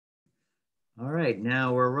All right,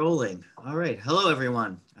 now we're rolling. All right, hello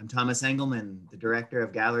everyone. I'm Thomas Engelman, the Director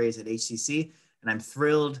of Galleries at HCC, and I'm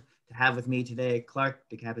thrilled to have with me today Clark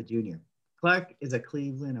DeCapite Jr. Clark is a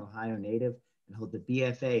Cleveland, Ohio native and holds a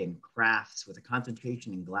BFA in crafts with a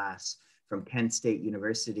concentration in glass from Kent State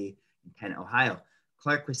University in Kent, Ohio.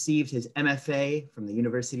 Clark received his MFA from the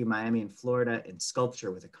University of Miami in Florida in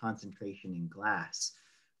sculpture with a concentration in glass.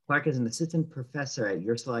 Clark is an assistant professor at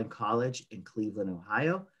Ursuline College in Cleveland,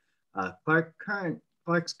 Ohio.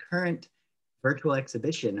 Clark's current virtual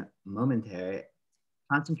exhibition, Momentary,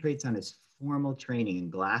 concentrates on his formal training in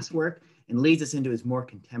glasswork and leads us into his more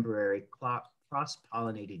contemporary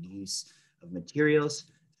cross-pollinated use of materials,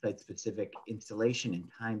 site-specific installation, and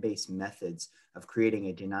time-based methods of creating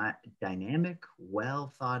a dynamic,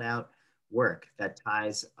 well-thought-out work that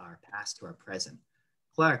ties our past to our present.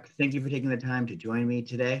 Clark, thank you for taking the time to join me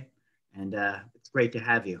today, and it's great to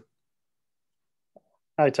have you.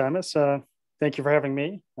 Hi, Thomas. Thank you for having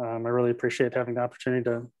me. I really appreciate having the opportunity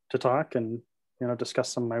to talk and discuss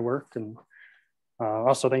some of my work. And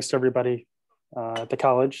also thanks to everybody at the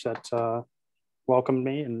college that welcomed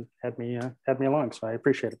me and had me along. So I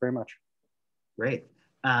appreciate it very much. Great.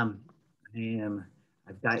 I've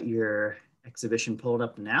got your exhibition pulled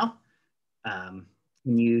up now. Can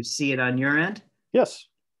you see it on your end? Yes,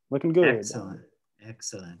 looking good.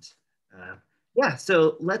 Excellent. Yeah,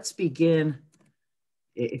 so let's begin,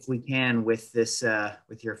 if we can, with this,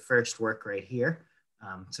 with your first work right here.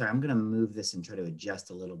 Sorry, I'm gonna move this and try to adjust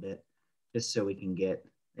a little bit just so we can get,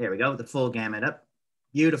 there we go, the full gamut up.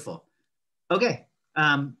 Beautiful. Okay,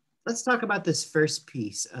 let's talk about this first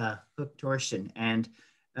piece, hook torsion, and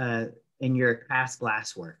in your cast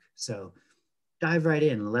glass work. So dive right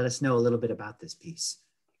in and let us know a little bit about this piece.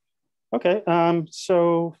 Okay,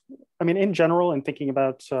 so I mean, in general, in thinking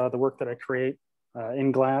about the work that I create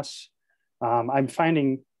in glass, I'm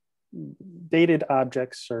finding dated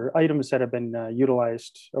objects or items that have been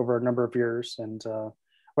utilized over a number of years. And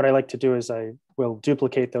what I like to do is I will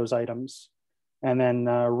duplicate those items and then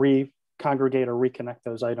recongregate or reconnect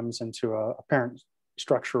those items into a parent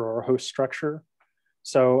structure or a host structure.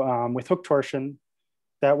 So with hook torsion,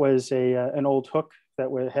 that was an old hook that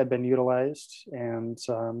had been utilized and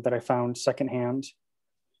that I found secondhand.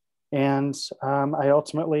 And I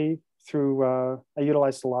ultimately, I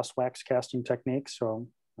utilized the lost wax casting technique. So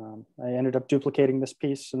I ended up duplicating this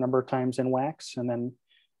piece a number of times in wax and then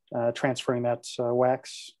transferring that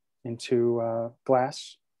wax into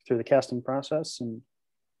glass through the casting process. And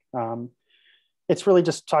it's really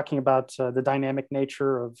just talking about the dynamic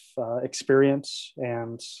nature of experience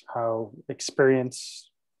and how experience,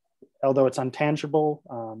 although it's untangible,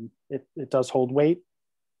 it does hold weight.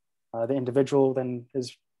 The individual then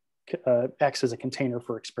acts as a container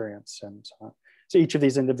for experience. And so each of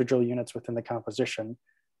these individual units within the composition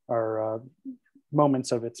are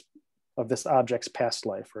moments of this object's past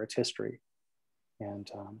life or its history. And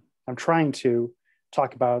I'm trying to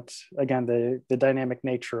talk about, again, the dynamic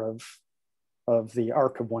nature of the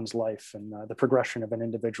arc of one's life and the progression of an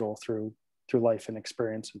individual through life and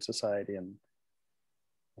experience in society.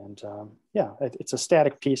 And yeah, it's a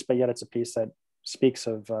static piece, but yet it's a piece that speaks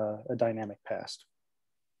of a dynamic past.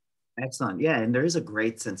 Excellent. Yeah, and there is a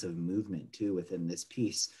great sense of movement too within this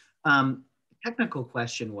piece. Technical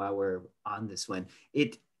question while we're on this one.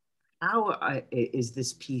 How is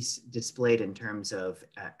this piece displayed in terms of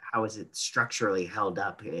how is it structurally held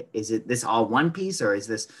up? Is this all one piece or is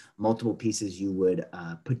this multiple pieces you would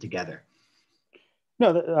put together?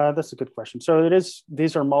 No, that's a good question. So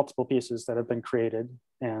these are multiple pieces that have been created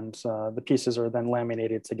and the pieces are then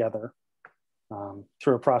laminated together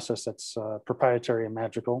through a process that's proprietary and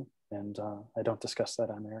magical. And I don't discuss that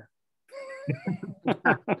on air.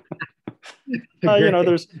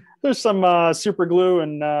 There's some super glue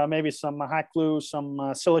and maybe some hot glue,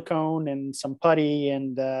 some silicone and some putty.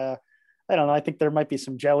 And I don't know, I think there might be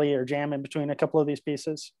some jelly or jam in between a couple of these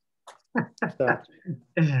pieces. So.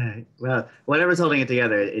 Well, whatever's holding it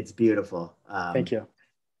together, it's beautiful. Thank you.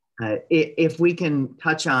 If we can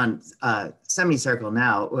touch on semicircle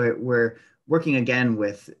now, we're working again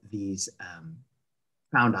with these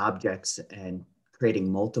found objects and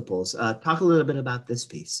creating multiples. Talk a little bit about this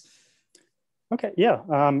piece. Okay, yeah.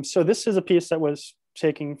 So this is a piece that was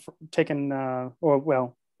taken,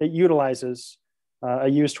 it utilizes a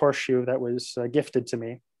used horseshoe that was gifted to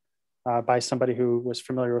me by somebody who was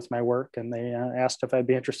familiar with my work. And they asked if I'd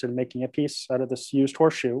be interested in making a piece out of this used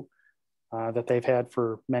horseshoe that they've had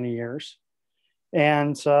for many years.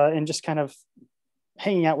 And just kind of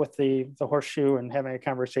hanging out with the horseshoe and having a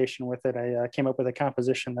conversation with it, I came up with a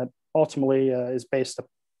composition that ultimately is based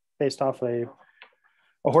off a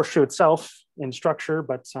horseshoe itself in structure,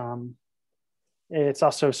 but it's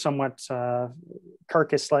also somewhat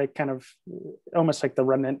carcass-like, kind of almost like the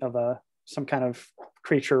remnant of some kind of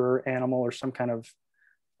creature or animal or some kind of,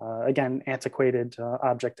 again, antiquated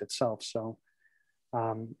object itself. So,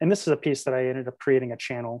 and this is a piece that I ended up creating a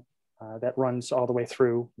channel that runs all the way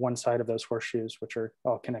through one side of those horseshoes, which are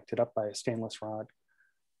all connected up by a stainless rod.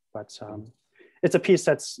 But it's a piece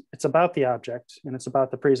it's about the object and it's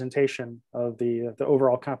about the presentation of the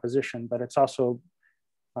overall composition, but it's also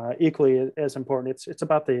equally as important. It's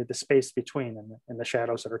about the space between and the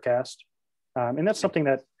shadows that are cast. And that's something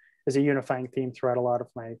that is a unifying theme throughout a lot of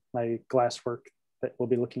my glass work that we'll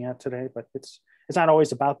be looking at today, but it's not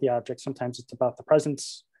always about the object. Sometimes it's about the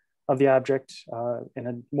presence of the object in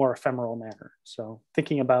a more ephemeral manner. So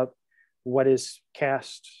thinking about what is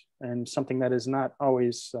cast and something that is not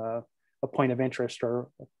always a point of interest or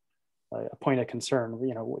a point of concern,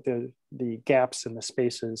 you know, the gaps and the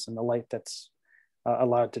spaces and the light that's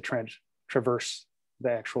allowed to traverse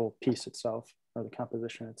the actual piece itself or the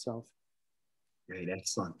composition itself. Great,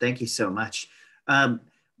 excellent. Thank you so much.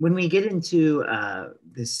 When we get into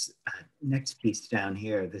this next piece down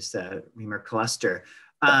here, this Reamer cluster,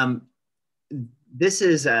 this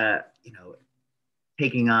is, you know,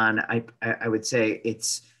 taking on, I would say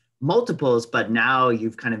it's multiples, but now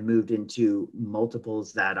you've kind of moved into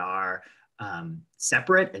multiples that are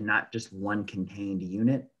separate and not just one contained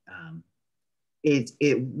unit.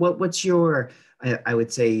 What's your, I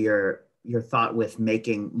would say your thought with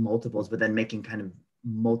making multiples, but then making kind of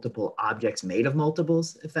multiple objects made of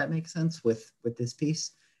multiples, if that makes sense with this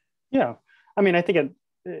piece? Yeah, I mean, I think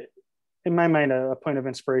in my mind, a point of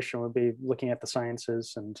inspiration would be looking at the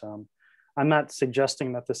sciences, and I'm not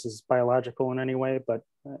suggesting that this is biological in any way, but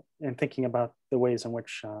in thinking about the ways in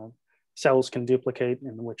which cells can duplicate,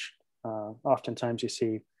 in which oftentimes you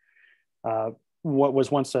see what was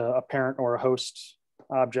once a parent or a host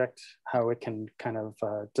object, how it can kind of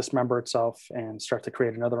dismember itself and start to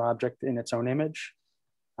create another object in its own image.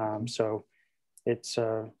 So it's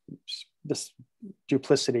this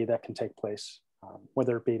duplicity that can take place,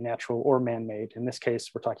 whether it be natural or man-made. In this case,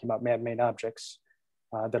 we're talking about man-made objects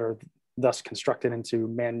that are thus constructed into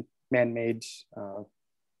man-made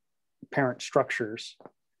parent structures.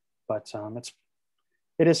 But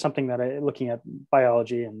it is something that looking at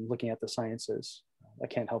biology and looking at the sciences, I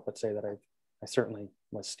can't help but say that I certainly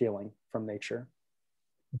was stealing from nature,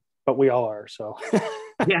 but we all are, so.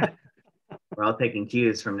 Yeah, we're all taking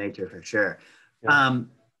cues from nature for sure. Yeah.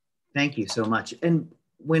 Thank you so much. And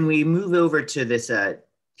when we move over to this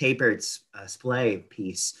tapered splay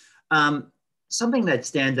piece, something that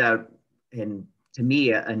stands out to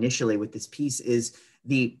me initially with this piece is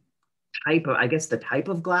the type of, I guess, the type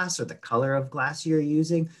of glass or the color of glass you're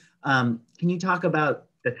using. Can you talk about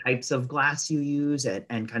the types of glass you use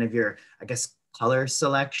and kind of your, I guess, color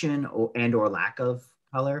selection or lack of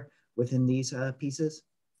color within these pieces?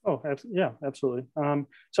 Oh, yeah, absolutely.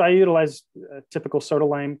 So I utilize typical soda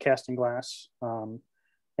lime casting glass,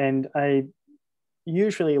 and I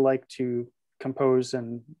usually like to compose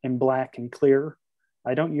in black and clear.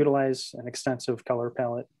 I don't utilize an extensive color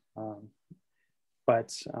palette,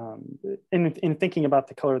 but in thinking about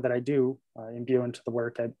the color that I do imbue into the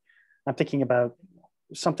work, I'm thinking about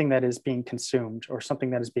something that is being consumed or something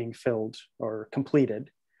that is being filled or completed.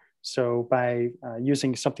 So by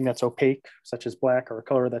using something that's opaque, such as black, or a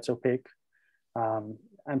color that's opaque,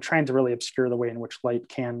 I'm trying to really obscure the way in which light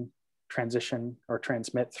can transition or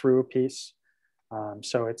transmit through a piece.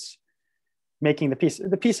 So it's making the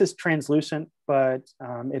piece is translucent, but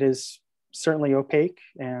it is certainly opaque,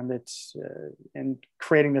 and it's in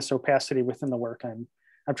creating this opacity within the work.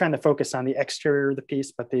 I'm trying to focus on the exterior of the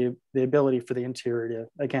piece, but the ability for the interior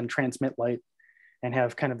to, again, transmit light and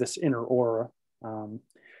have kind of this inner aura.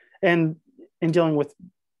 And in dealing with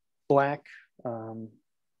black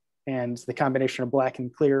and the combination of black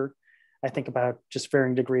and clear, I think about just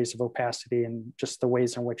varying degrees of opacity and just the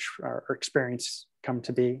ways in which our experience come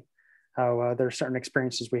to be, how there are certain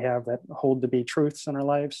experiences we have that hold to be truths in our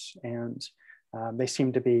lives, and they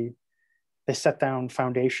set down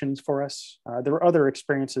foundations for us. There are other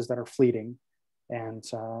experiences that are fleeting, and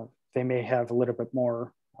they may have a little bit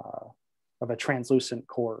more of a translucent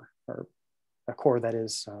core, or a core that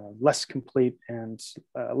is less complete and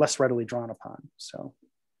less readily drawn upon. So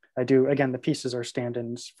I do, again, the pieces are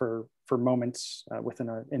stand-ins for moments within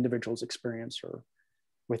an individual's experience or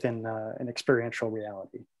within an experiential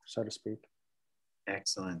reality, so to speak.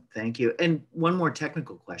 Excellent, thank you. And one more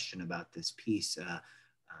technical question about this piece,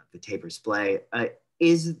 the taper splay.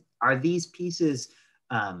 Are these pieces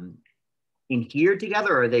adhered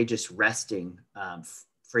together, or are they just resting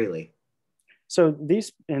freely? So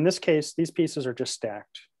in this case, these pieces are just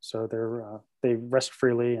stacked. So they rest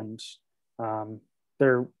freely, and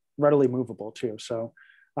they're readily movable too. So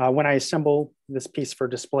when I assemble this piece for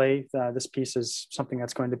display, this piece is something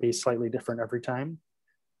that's going to be slightly different every time.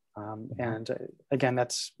 And again,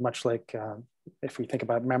 that's much like if we think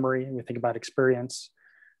about memory and we think about experience,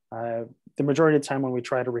 the majority of the time when we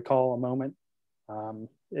try to recall a moment,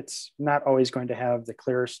 it's not always going to have the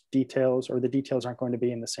clearest details, or the details aren't going to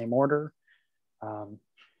be in the same order.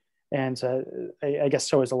 And I guess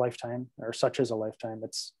so is a lifetime, or such is a lifetime.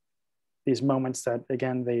 It's these moments that,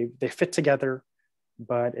 again, they fit together,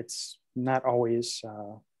 but it's not always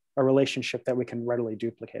a relationship that we can readily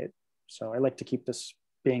duplicate. So I like to keep this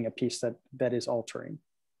being a piece that is altering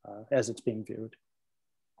as it's being viewed.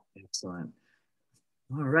 Excellent.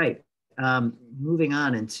 All right. Moving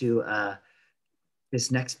on into this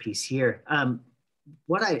next piece here.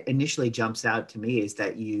 What initially jumps out to me is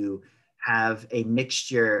that you have a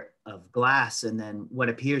mixture of glass and then what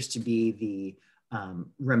appears to be the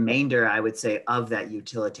remainder, I would say, of that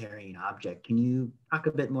utilitarian object. Can you talk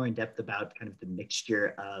a bit more in depth about kind of the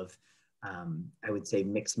mixture of, I would say,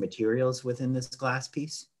 mixed materials within this glass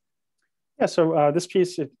piece? Yeah, so this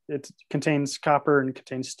piece, it contains copper and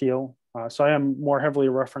contains steel. So I am more heavily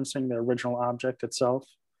referencing the original object itself,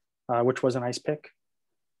 which was an ice pick.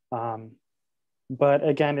 But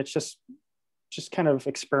again, it's just kind of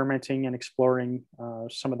experimenting and exploring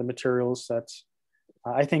some of the materials that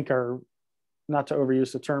I think are, not to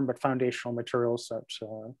overuse the term, but foundational materials that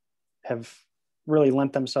have really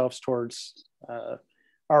lent themselves towards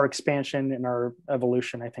our expansion and our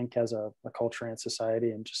evolution, I think, as a culture and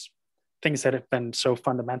society, and just things that have been so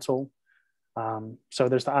fundamental. So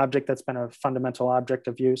there's the object that's been a fundamental object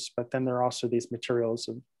of use, but then there are also these materials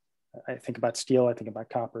of, I think about steel, I think about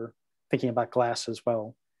copper, thinking about glass as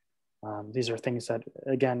well. These are things that,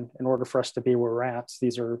 again, in order for us to be where we're at,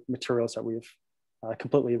 these are materials that we've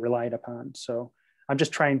completely relied upon. So I'm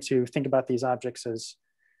just trying to think about these objects as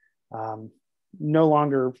no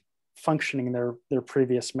longer functioning in their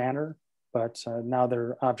previous manner, but now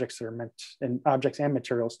they're objects that are meant, and objects and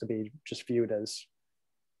materials, to be just viewed as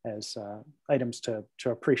items to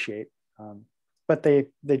appreciate. But they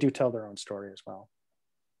do tell their own story as well.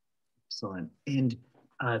 Excellent. And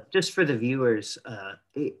just for the viewers,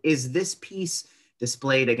 is this piece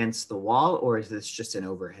displayed against the wall, or is this just an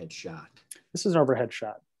overhead shot? This is an overhead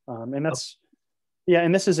shot. And that's, yeah,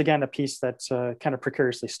 and this is, again, a piece that kind of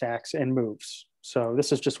precariously stacks and moves. So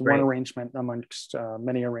this is just one arrangement amongst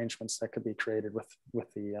many arrangements that could be created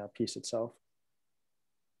with the piece itself.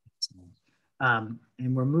 And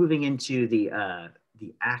we're moving into the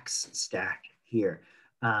axe stack here.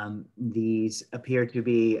 These appear to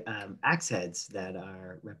be axe heads that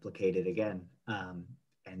are replicated again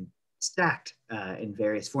and stacked in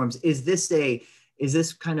various forms. Is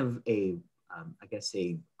this kind of a I guess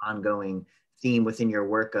a ongoing theme within your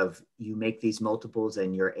work of you make these multiples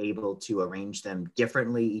and you're able to arrange them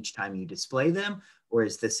differently each time you display them, or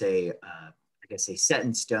is this I guess a set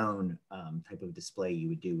in stone type of display you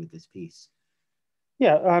would do with this piece?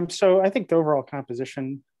 Yeah, so I think the overall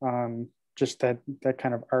composition, just that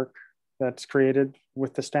kind of arc that's created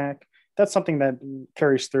with the stack, that's something that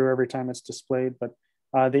carries through every time it's displayed, but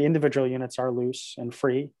the individual units are loose and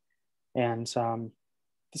free. And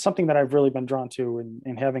something that I've really been drawn to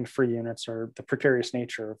in having free units are the precarious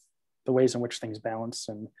nature of the ways in which things balance,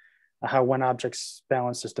 and how one object's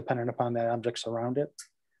balance is dependent upon the objects around it,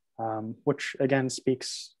 which again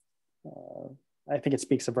speaks, I think it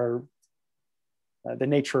speaks of the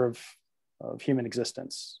nature of human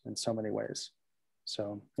existence in so many ways.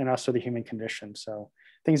 So, and also the human condition. So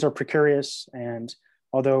things are precarious, and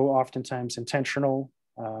although oftentimes intentional,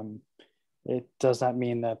 it does not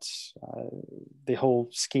mean that the whole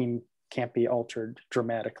scheme can't be altered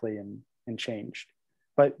dramatically and changed.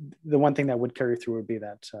 But the one thing that would carry through would be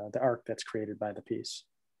that the arc that's created by the piece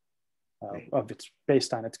it's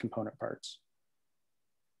based on its component parts.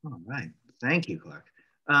 All right, thank you, Clark.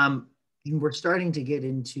 And we're starting to get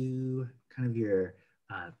into kind of your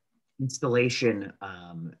installation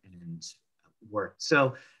and work.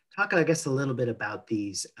 So talk, I guess, a little bit about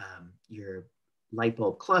these, your light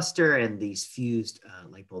bulb cluster and these fused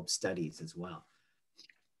light bulb studies as well.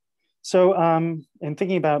 So in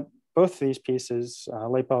thinking about both of these pieces,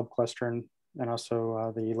 light bulb cluster and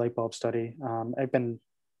also the light bulb study, I've been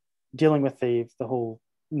dealing with the whole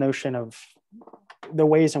notion of the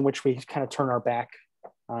ways in which we kind of turn our back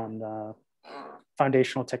on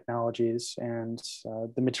foundational technologies and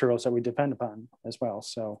the materials that we depend upon as well.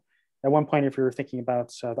 So at one point, if we were thinking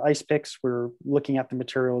about the ice picks, we're looking at the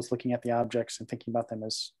materials, looking at the objects, and thinking about them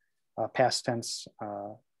as a past tense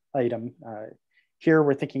item. Here,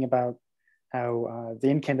 we're thinking about how the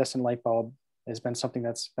incandescent light bulb has been something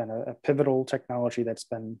that's been a pivotal technology that's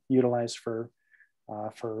been utilized for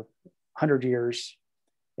 100 years.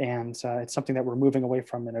 And it's something that we're moving away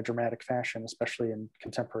from in a dramatic fashion, especially in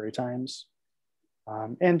contemporary times.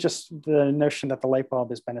 And just the notion that the light bulb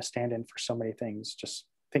has been a stand-in for so many things, just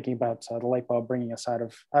thinking about the light bulb bringing us out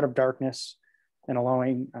of darkness and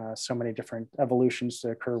allowing so many different evolutions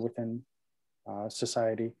to occur within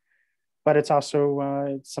society. But it's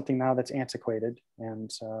also something now that's antiquated and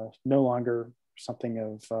no longer something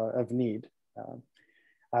of need.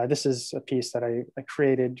 This is a piece that I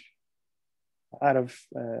created out of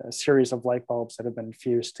a series of light bulbs that have been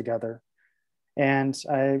fused together. And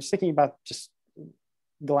I was thinking about just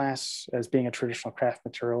glass as being a traditional craft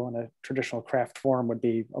material, and a traditional craft form would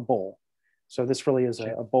be a bowl. So this really is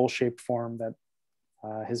a bowl-shaped form that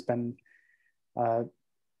has been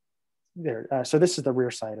there. So this is the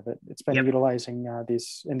rear side of it. It's been utilizing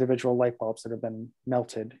these individual light bulbs that have been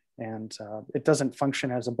melted, and it doesn't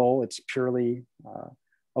function as a bowl. It's purely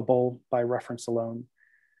a bowl by reference alone.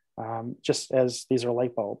 Just as these are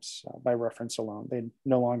light bulbs by reference alone, they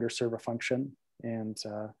no longer serve a function. And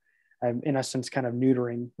I'm in essence kind of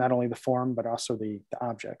neutering not only the form, but also the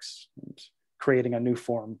objects, and creating a new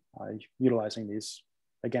form utilizing these,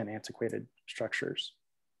 again, antiquated structures.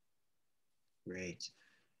 Great.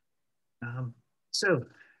 So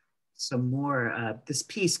some more, this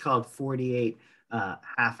piece called 48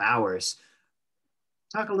 Half Hours.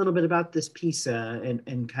 Talk a little bit about this piece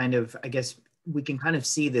and kind of, I guess, we can kind of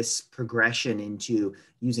see this progression into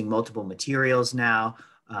using multiple materials now,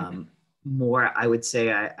 more, I would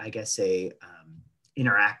say, I guess, a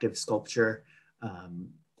interactive sculpture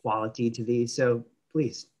quality to these. So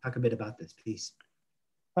please talk a bit about this piece.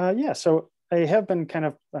 Yeah, so I have been kind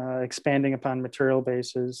of expanding upon material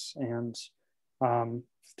bases and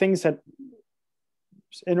things that,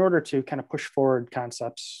 in order to kind of push forward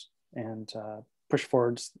concepts and push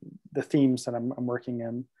forward the themes that I'm working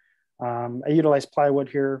in. I utilize plywood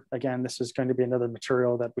here. Again, this is going to be another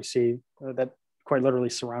material that we see that quite literally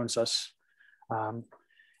surrounds us.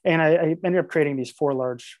 And I ended up creating these 4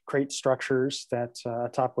 large crate structures that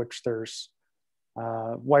atop which there's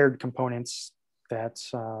wired components that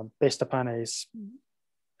based upon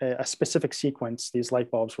a specific sequence, these light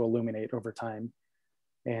bulbs will illuminate over time.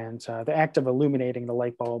 And the act of illuminating the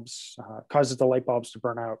light bulbs causes the light bulbs to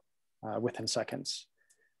burn out within seconds.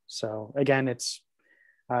 So again, it's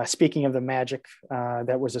speaking of the magic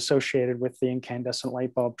that was associated with the incandescent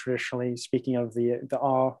light bulb traditionally, speaking of the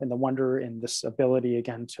awe and the wonder and this ability,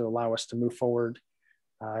 again, to allow us to move forward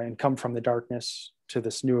and come from the darkness to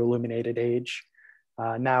this new illuminated age.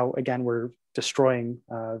 Now, again, we're destroying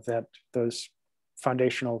those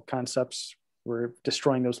foundational concepts. We're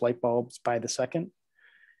destroying those light bulbs by the second.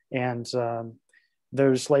 And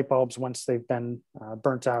those light bulbs, once they've been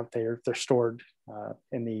burnt out, they're stored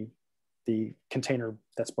in the container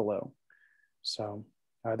that's below. So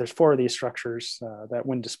there's 4 of these structures that,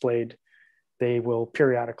 when displayed, they will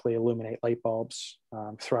periodically illuminate light bulbs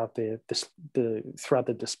throughout the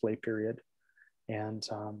display period. And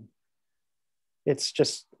it's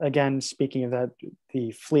just, again, speaking of that,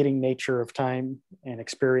 the fleeting nature of time and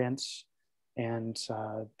experience, and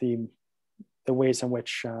the ways in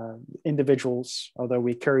which individuals, although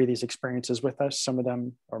we carry these experiences with us, some of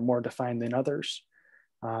them are more defined than others.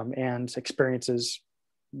 And experiences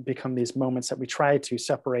become these moments that we try to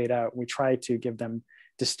separate out. We try to give them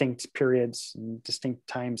distinct periods and distinct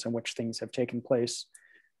times in which things have taken place.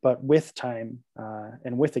 But with time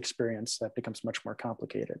and with experience, that becomes much more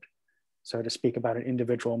complicated. So to speak about an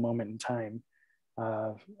individual moment in time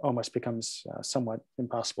almost becomes somewhat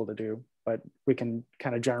impossible to do. But we can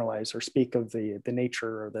kind of generalize or speak of the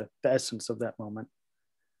nature or the essence of that moment.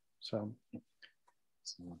 So.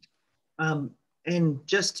 And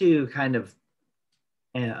just to kind of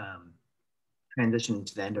transition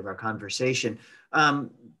to the end of our conversation,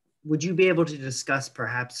 would you be able to discuss,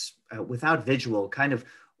 perhaps without visual, kind of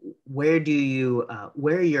where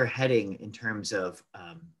you're heading in terms of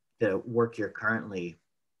the work you're currently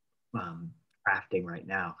crafting right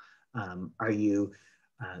now? Are you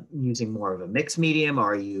using more of a mixed medium?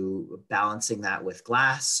 Or are you balancing that with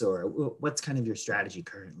glass? Or what's kind of your strategy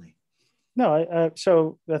currently? No,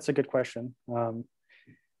 so that's a good question.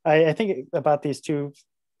 I think about these 2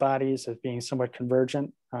 bodies as being somewhat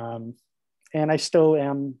convergent. And I still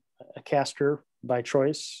am a caster by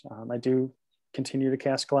choice. I do continue to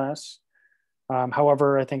cast glass.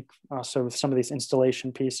 However, I think also some of these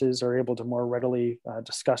installation pieces are able to more readily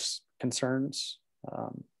discuss concerns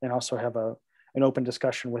and also have an open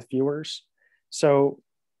discussion with viewers. So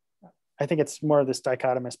I think it's more of this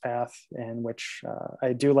dichotomous path in which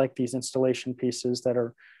I do like these installation pieces that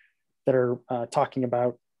are talking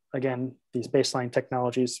about, again, these baseline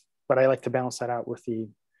technologies, but I like to balance that out with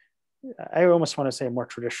I almost want to say a more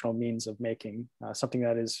traditional means of making something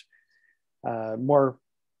that is more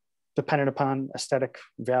dependent upon aesthetic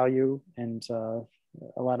value and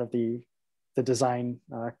a lot of the design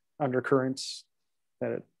undercurrents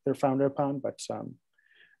that they're founded upon. But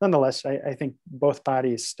nonetheless, I think both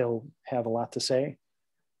bodies still have a lot to say.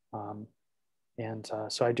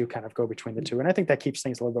 So I do kind of go between the two. And I think that keeps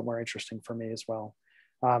things a little bit more interesting for me as well.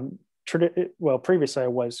 Previously I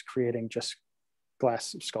was creating just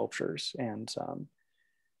glass sculptures, and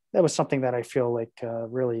that was something that I feel like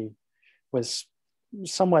really was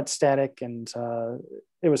somewhat static, and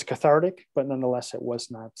it was cathartic, but nonetheless it was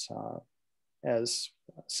not as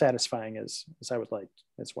satisfying as I would like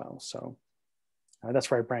as well. So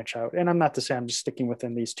that's where I branch out. And I'm not to say I'm just sticking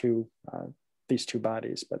within these two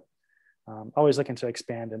bodies, but always looking to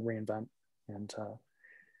expand and reinvent, and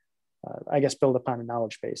I guess build upon a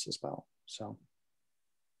knowledge base as well. So.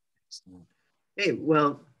 Excellent. Hey,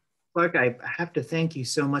 well, Clark, I have to thank you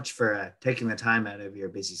so much for taking the time out of your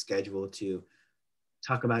busy schedule to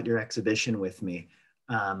talk about your exhibition with me.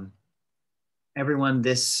 Everyone,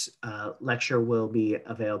 this lecture will be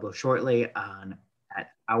available shortly at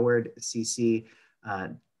howard.cc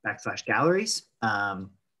 /galleries.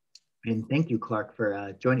 And thank you, Clark,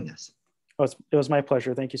 for joining us. Oh, it was my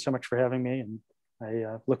pleasure. Thank you so much for having me. And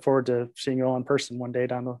I look forward to seeing you all in person one day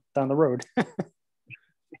down the road.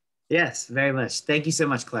 Yes, very much. Thank you so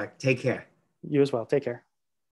much, Clark. Take care. You as well. Take care.